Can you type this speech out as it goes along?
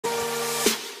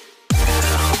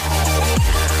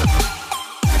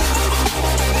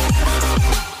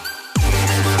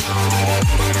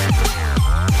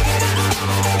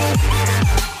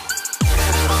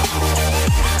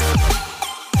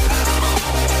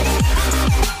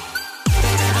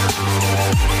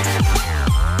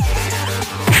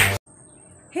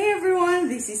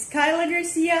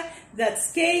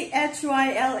That's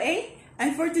K-H-Y-L-A.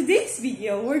 And for today's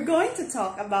video, we're going to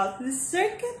talk about the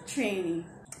circuit training.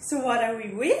 So what are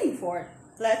we waiting for?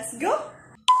 Let's go!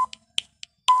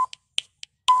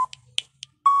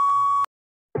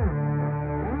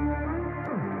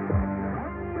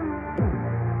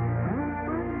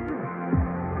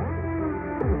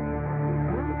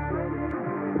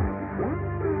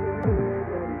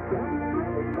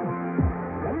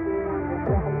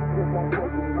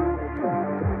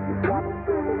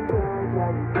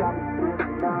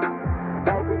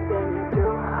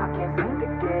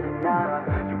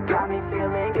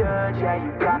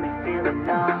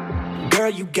 Girl,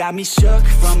 you got me shook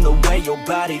from the way your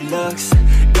body looks.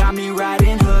 Got me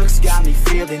riding hooks, got me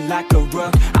feeling like a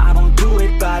rook. I don't do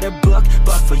it by the book,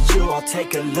 but for you I'll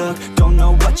take a look. Don't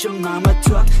know what your mama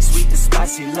took, sweet and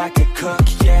spicy like a cook,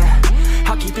 yeah.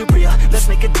 I'll keep it real, let's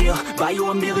make a deal. Buy you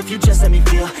a meal if you just let me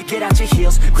feel. Get out your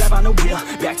heels, grab on the wheel.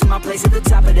 Back to my place at the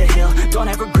top of the hill. Don't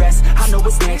have regrets, I know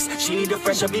what's next. She need a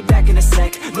fresh, I'll be back in a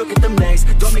sec. Look at them legs,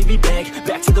 don't make me beg.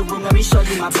 Back to the room, let me show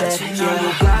you my bed. Touching on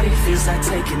your body feels like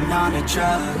taking on a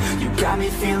drug. You got me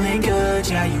feeling good,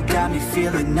 yeah, you got me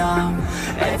feeling numb.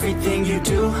 Everything you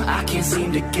do, I can't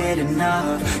seem to get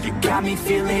enough. You got me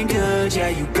feeling good, yeah,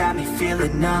 you got me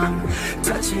feeling numb.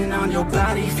 Touching on your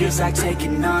body feels like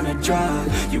taking on a drug.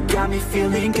 You got me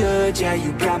feeling good, yeah,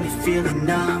 you got me feeling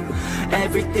numb.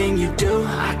 Everything you do,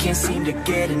 I can't seem to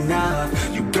get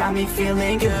enough. You got me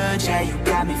feeling good, yeah, you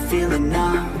got me feeling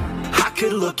numb. I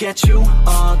could look at you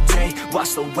all day,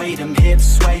 watch the way them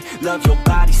hips sway. Love your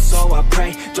body, so I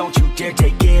pray, don't you dare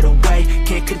take it away.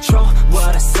 Can't control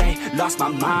what I say, lost my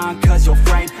mind cause your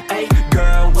frame. Hey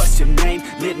girl, what's your name?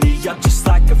 Lit me up just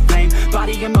like a flame.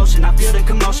 Body in motion, I feel the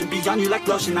commotion. Beyond you like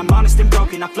lotion, I'm honest and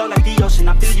broken. I flow like the ocean,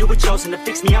 I feel you were chosen to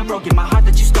fix me, I'm broken. My heart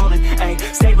that you stolen, hey.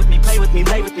 Stay with me, play with me,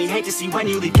 lay with me. Hate to see when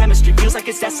you leave, chemistry feels like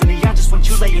it's destiny. I just want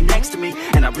you laying next to me,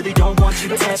 and I really don't want you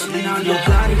to ever leave. On your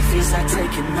body feels like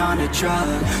taking on a drug.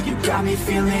 You got me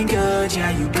feeling good,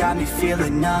 yeah, you got me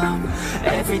feeling numb.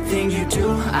 Everything you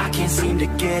do, I can't seem to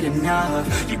get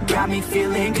enough. You got me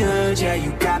feeling good, yeah,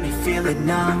 you got me feeling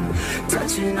numb.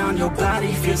 Touching on your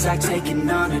body feels like taking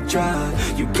on a drug.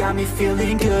 You got me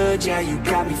feeling good, yeah, you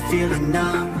got me feeling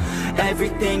numb.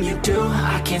 Everything you do,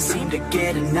 I can't seem to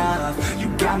get enough. You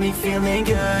got me feeling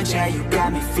good, yeah, you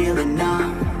got me feeling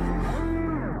numb.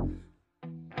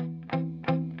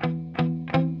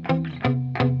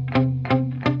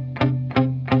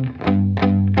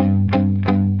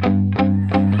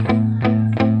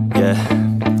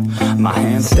 My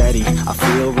hands steady, I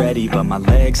feel ready, but my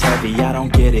legs heavy, I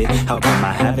don't get it. How come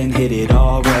I haven't hit it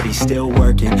already? Still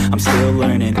working, I'm still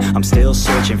learning, I'm still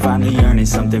searching. Finally earning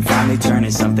something, finally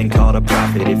turning something called a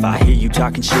profit. If I hear you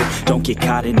talking shit, don't get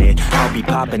caught in it. I'll be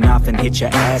popping off and hit your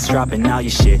ass, dropping all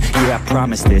your shit. Yeah, I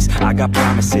promise this, I got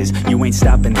promises. You ain't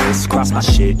stopping this, cross my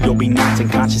shit, you'll be knocked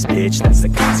unconscious, bitch. That's the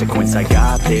consequence, I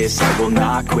got this, I will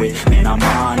not quit. Man, I'm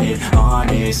on it,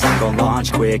 honest, I'm gon'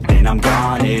 launch quick, then I'm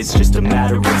gone. It's just a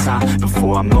matter of time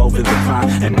before I'm over the climb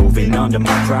and moving under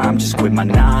my prime. Just quit my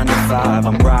 9 to 5,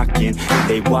 I'm rocking, and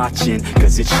they watching,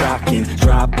 cause it's shocking.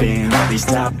 Dropping all these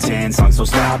top 10 songs, so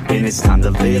stopping. It's time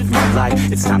to live my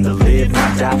life, it's time to live,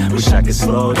 not die. Wish I could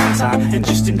slow down time and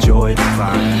just enjoy the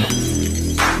climb.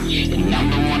 And I'm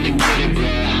the one to get it, bro.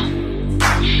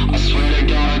 I swear to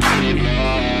God, I get it,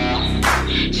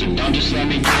 bro. So don't just let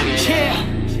me get it.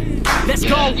 Yeah, let's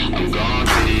go. I'm gonna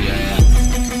get it, yeah.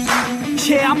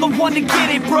 Yeah, I'm the one to get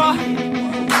it, bruh.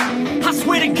 I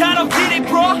swear to God I'll get it,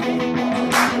 bruh.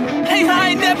 Hey, I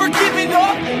ain't never giving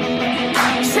up.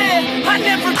 Yeah, I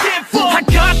never give up. I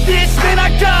got this, man,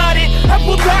 I got it. I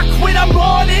will not quit, I'm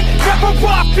on it. Never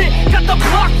profit, got the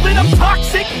block lit, I'm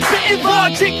toxic. Spitting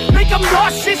logic, make them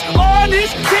nauseous.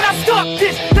 Honest, can I stop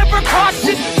this? Never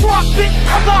cautious, drop it.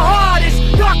 I'm the hardest,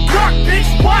 knock, knock, bitch,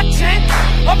 watch it.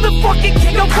 I'm the fucking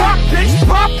king of rock, bitch,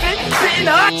 profit. Spitting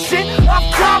hot shit, off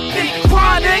topic,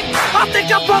 chronic. I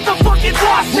think I'm motherfucking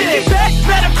lost it. Making back,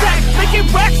 matter of fact, making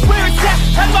racks where it's at.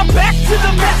 Had my back to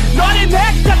the mat, not an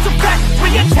act, that's a fact.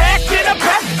 We attack in a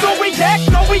back, don't react,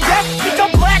 no react. Think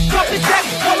I'm black, up his ass,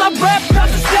 while I rap,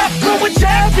 cause it's snap. Throw a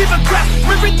jab, give a crap,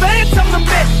 we're advanced, I'm the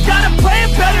man. Got a plan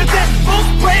better than most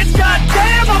brands,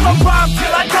 goddamn. I'm a rhyme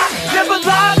till I die, never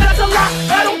lie, that's a lie.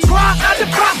 I don't try, I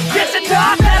defy, yes and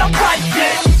die, that I'm right,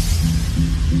 yeah.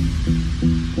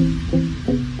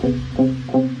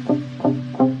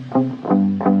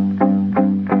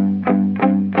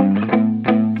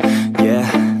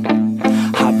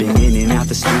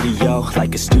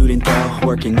 Like a student though,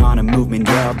 working on a movement,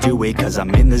 yeah, I'll do do it cause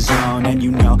I'm in the zone. And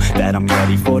you know that I'm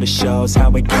ready for the shows.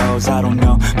 How it goes, I don't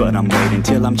know, but I'm waiting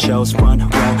till I'm chose. Front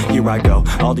row, here I go.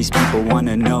 All these people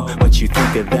wanna know what you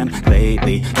think of them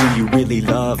lately. Do you really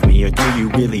love me, or do you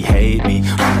really hate me?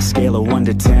 On a scale of 1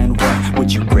 to 10, what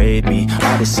would you grade me?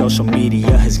 All this social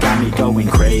media has got me going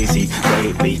crazy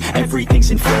lately.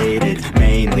 Everything's inflated,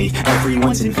 mainly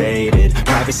everyone's invaded.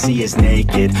 Privacy is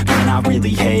naked, man, I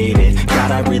really hate it.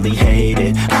 God, I really hate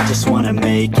it. I just wanna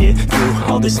make it through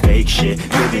all this fake shit.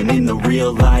 Living in the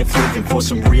real life, living for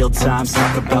some real times.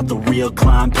 Talk about the real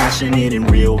climb, passionate in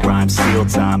real rhymes. Steal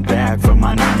time back from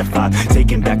my 9 to 5,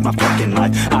 taking back my fucking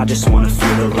life. I just wanna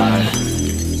feel alive.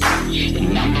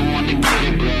 And I'm the one to get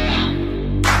it, bro.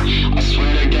 I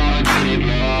swear to God I get it,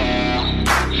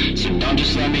 bro. So don't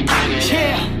just let me get it.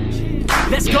 Yeah,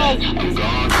 let's go. I'm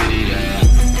gonna get it,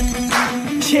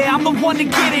 yeah, I'm the one to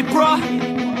get it, bro.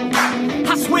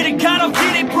 I swear to God I'll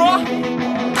get it, bro.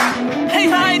 Hey,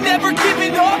 I ain't never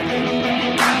giving up.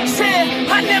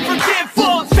 Yeah, I never give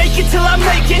up. Fake it till I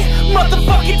make it.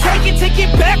 Motherfucking take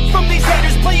it back from these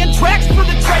haters. Playing tracks for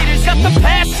the traitors. Got the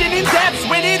passion and that's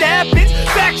when it happens.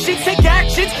 Factions take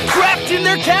actions, drafting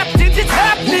their captains. It's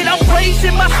happening, I'm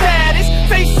raising my status,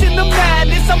 facing the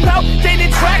madness. I'm out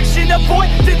gaining traction, avoid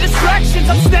the distractions.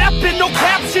 I'm snapping, no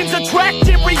captions,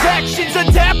 attracting reactions.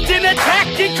 Adapting,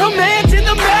 attacking, commanding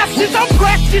the masses. I'm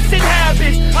practicing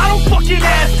habits, I don't fucking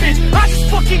ask it, I just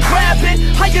fucking grab it.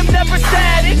 I am never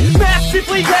static,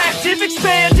 massively active,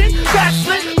 expanding,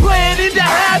 backslid, planning to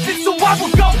have it. So I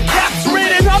will go capture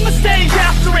it, and I'ma stay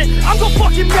after it. I'm gonna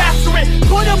fucking master it,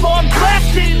 put them on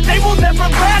blast it. They will never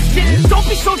last it, don't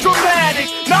be so dramatic.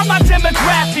 Not my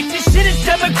demographic, this shit is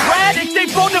democratic. They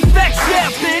vote effects, yeah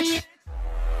bitch.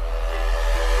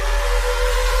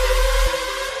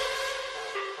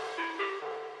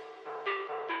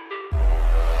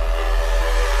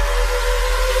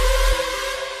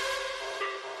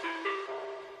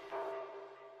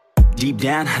 Deep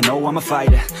down, I know I'm a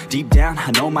fighter. Deep down,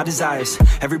 I know my desires.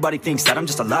 Everybody thinks that I'm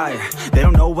just a liar. They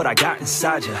don't know what I got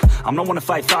inside ya. I'm the one to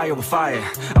fight fire with fire.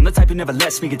 I'm the type who never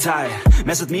lets me get tired.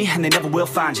 Mess with me and they never will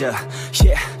find ya.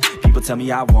 Yeah. People tell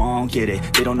me I won't get it.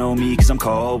 They don't know me cause I'm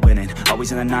cold winning.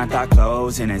 Always in the ninth, I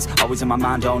closing. It's always in my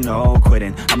mind, don't know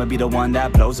quitting. I'ma be the one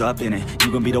that blows up in it.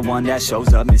 You gon' be the one that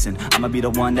shows up missing. I'ma be the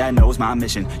one that knows my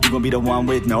mission. You gon' be the one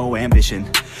with no ambition.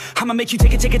 I'ma make you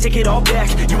take it all back.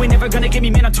 You ain't never gonna get me,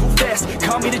 man, I'm too fast.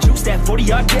 Call me the juice, that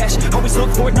 40-yard cash. Always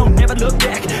look forward, no, never look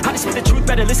back. I just spit the truth,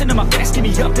 better listen to my facts. Get me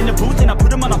up in the booth and I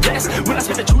put them on a blast. When I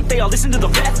spit the truth, they all listen to the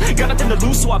facts. Got nothing to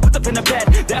lose, so I put them in the bed.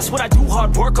 That's what I do,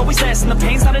 hard work always lasts. And the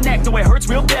pain's not an act, no, it hurts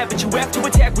real bad. But you have to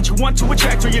attack what you want to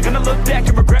attract, or you're gonna look back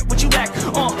and regret what you lack.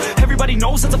 Everybody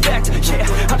knows that's a fact. Yeah,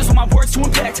 I just want my words to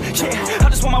impact. Yeah, I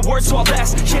just want my words to all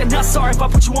last. Yeah, not sorry if I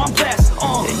put you on blast.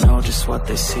 They know just what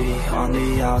they see on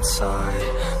the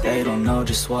outside. They don't know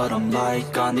just what I'm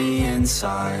like on the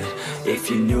inside. If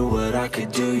you knew what I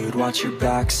could do, you'd watch your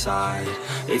backside.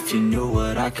 If you knew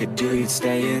what I could do, you'd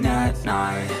stay in at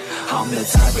night. I'm the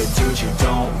type of dude you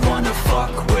don't wanna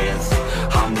fuck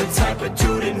with. I'm the type of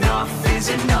dude enough is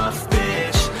enough,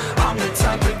 bitch. I'm the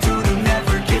type of dude who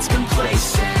never gets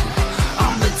complacent.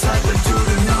 I'm the type of dude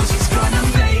who knows he's gonna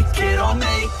make it, I'll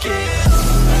make it.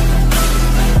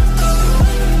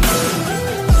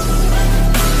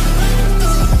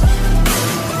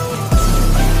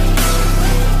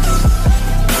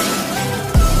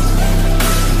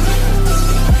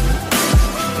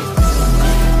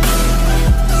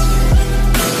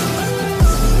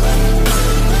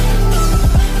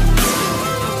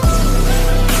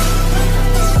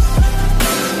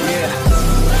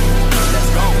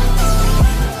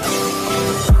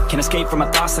 Escape from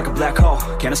my thoughts like a black hole.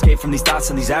 Can't escape from these thoughts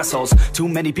and these assholes. Too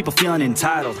many people feeling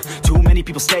entitled. Too many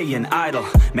people staying idle.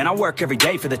 Man, I work every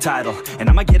day for the title, and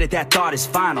I'ma get it, that thought is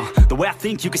final. The way I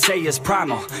think you could say is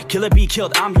primal. Kill it, be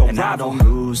killed, I'm your rival. I don't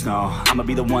lose, no. I'ma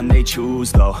be the one they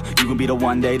choose, though. You gon' be the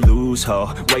one they lose,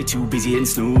 ho. Way too busy and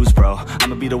snooze, bro.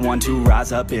 I'ma be the one to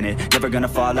rise up in it. Never gonna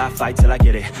fall, I fight till I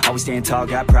get it. Always staying tall,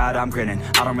 got pride, I'm grinning.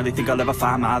 I don't really think I'll ever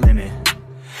find my limit.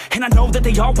 And I know that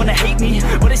they all wanna hate me,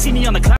 but they see me on the cloud.